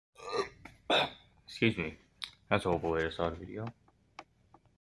Excuse me. That's a horrible way to start a video.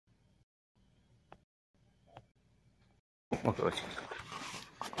 Okay, let's get started.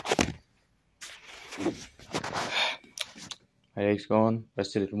 Headache's gone.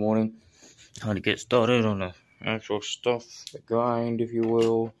 Rest of the morning. Time to get started on the actual stuff. The grind, if you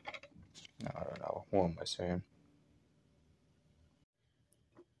will. I don't know. What am I saying?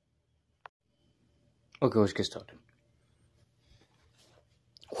 Okay, let's get started.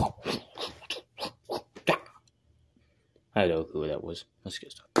 I don't know who that was. Let's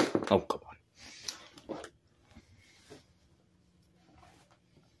get started. Oh, come on.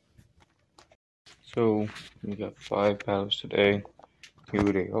 So, we got 5 battles today. Here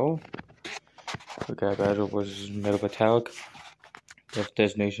they go. The guy battle was Metal Metallic. Death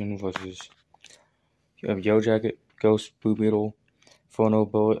Destination versus Yellow Jacket, Ghost, Blue Beetle, Inferno,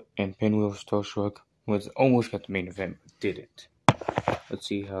 Bullet, and Pinwheel, Starstruck. Was almost got the main event, but didn't. Let's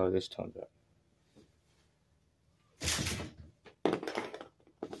see how this turns out.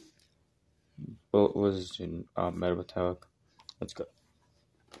 Bullet was in Metal Metallic. Let's go.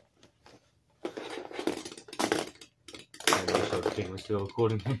 So the game was still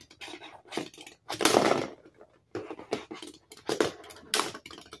recording.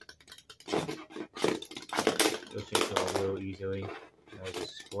 Those things go real easily. I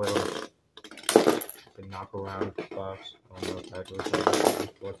just spoil. Can knock around the box. I don't know if that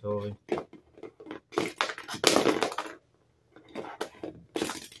goes totally.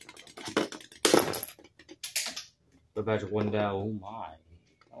 The badge of 1 down. Oh my.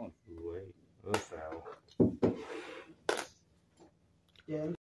 That one flew away. It fell. Yeah.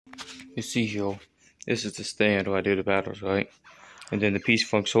 You see here, this is the stand where I do the battles, right? And then the piece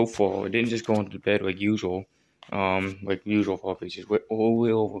from so far, it didn't just go into the bed like usual. Like usual for pieces. Went all the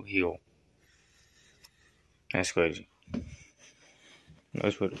way over here. That's crazy.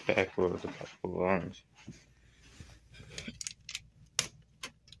 That's where the back was, the possible arms.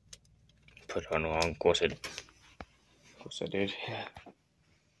 Put it on wrong. Of course I did.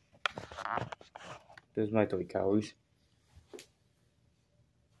 There's my 3 calories.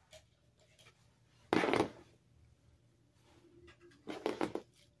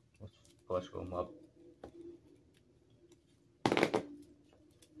 Let's roll them up.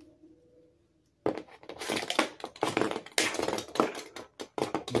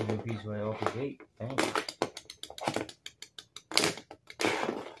 Maybe a piece right off the gate. Dang.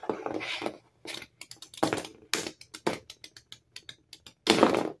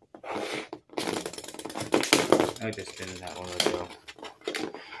 I just did that one right there.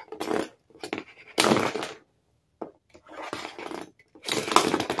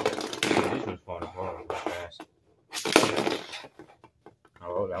 This one's falling apart real fast.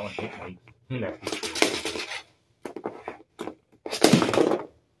 Oh, that one hit me.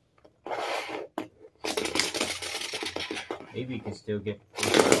 Maybe you can still get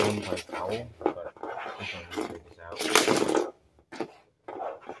this one by towel, but this one will figure this out.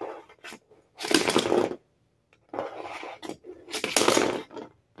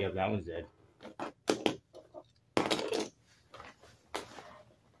 Yeah, that one's dead.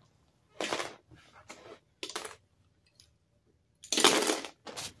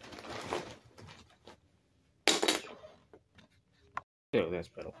 Oh, that's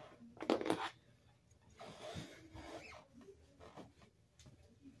better.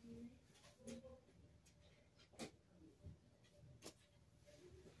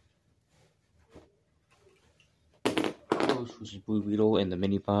 Which is Blue Beetle and the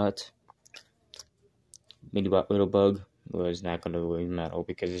mini bot Little Bug was not going to really matter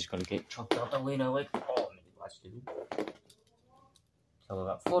because it's going to get chucked out the window like all mini bots do. So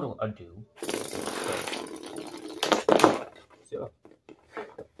without further ado, so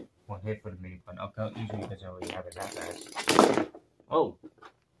 1 hit for the mini bot. I'll count usually because I already have it that fast. Oh,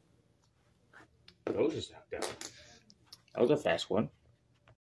 those just knocked out. That was a fast one.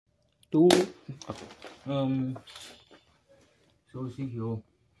 2. Okay. So see here,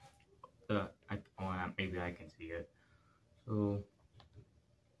 maybe I can see it. So,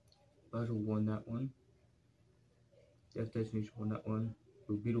 Battle won that one. Death Destination won that one.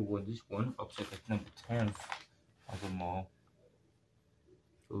 Blue Beetle won this one. Upset at number 10th of them all.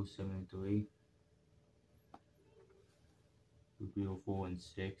 So 7-3. Blue Beetle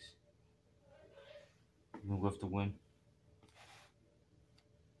 4-6. Even with the win.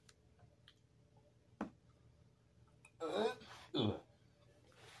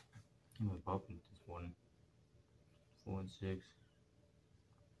 I'm above with this one. 4-6.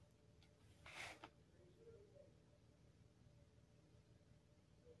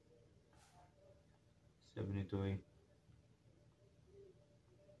 7-3.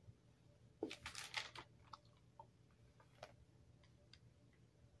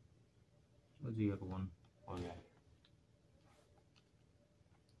 What's the other one? Oh yeah.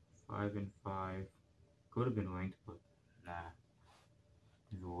 5 and 5. Could have been linked, but nah.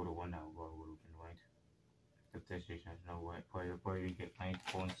 If it would have won that, would have been linked. The PlayStation has no way. Probably get linked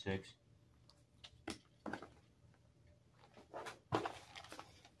 4 and 6.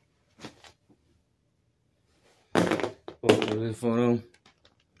 Oh, this photo.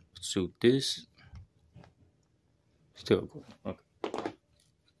 So this. Still cool. Okay.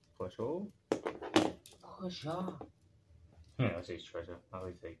 Push all. Push all. Yeah, I say treasure. I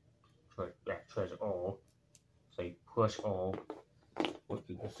always say treasure all. Say push all. What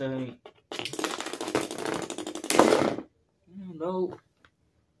people say. No.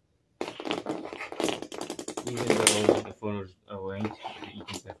 Even though the photos are linked, you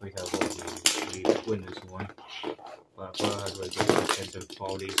can definitely tell what we win this one. But how do I get the sense of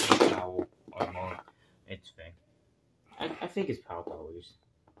quality and power or more? It's fake. I think it's power powers.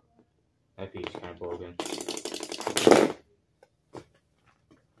 That piece is kind of broken.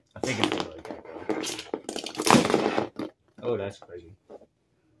 I think it's really like that though. Oh, that's crazy.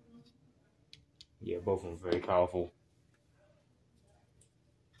 Yeah, both of them very powerful.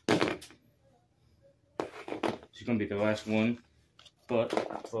 It's gonna be the last one, but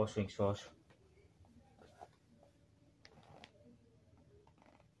first things first.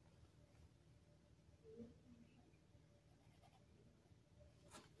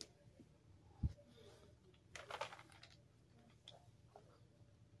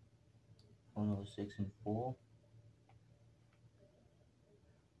 One 6 and 4.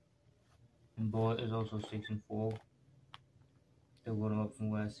 And boy is also 6 and 4. They're one up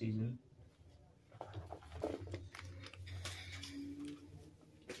from last season.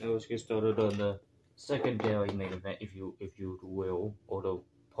 Now let's get started on the secondary main event, if you will, or the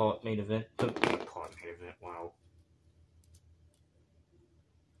part main event. Part main event. Wow.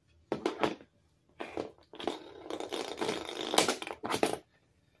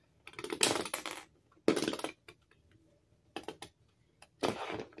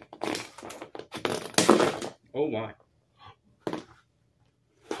 Oh my.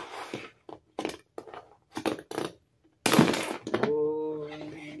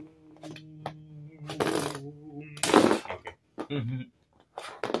 Okay.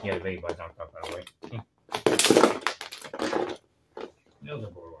 Yeah, the baby but's knocked out, by the way. That was a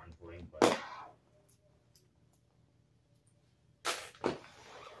borderline for him, but.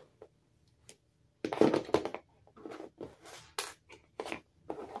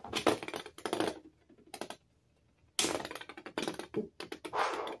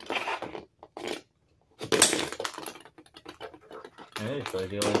 Yeah, so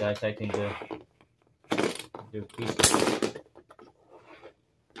the only dissecting the pieces.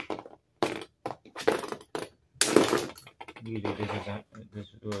 Usually this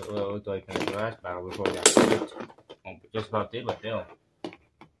will look like in the last battle before we got flipped. Oh, just about did with Bill. I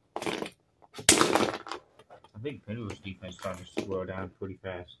think Pinwheel's defense started to slow down pretty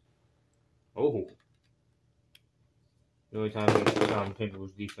fast. Oh. The only time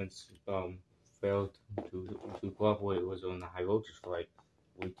Pinwheel's defense failed to cooperate was on the high voltage for like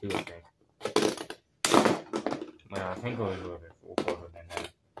week 2, I think. Well, I think it was a little bit further than that.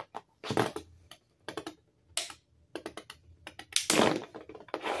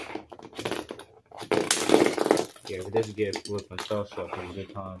 Yeah, if it doesn't get flipped on Starstruck in a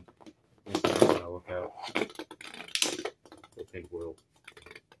good time, it's not gonna work out. I think will.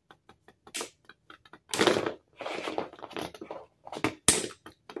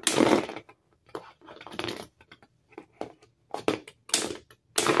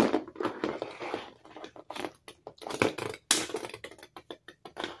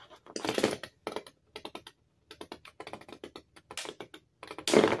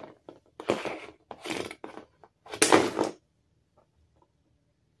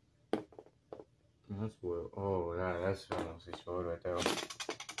 That's well. Oh, that's honestly sword right there.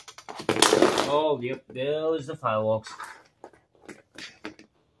 Oh, yep, there's the fireworks.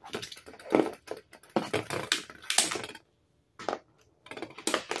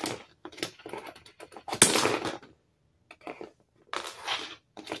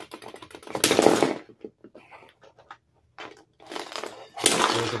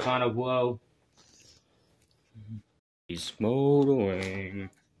 There's the final blow. He's smoldering.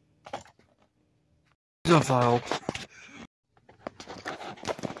 He's on fire.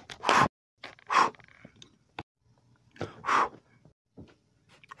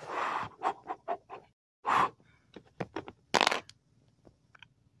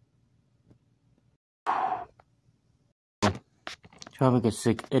 Having a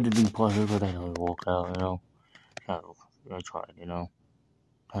sick editing pleasure, but I don't walk out, you know. I tried, you know.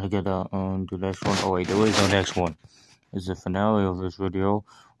 I get the next one. Oh wait, there is no next one. It's the finale of this video.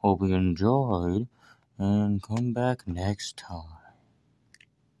 Hope you enjoyed, and come back next time.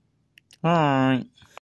 Alright.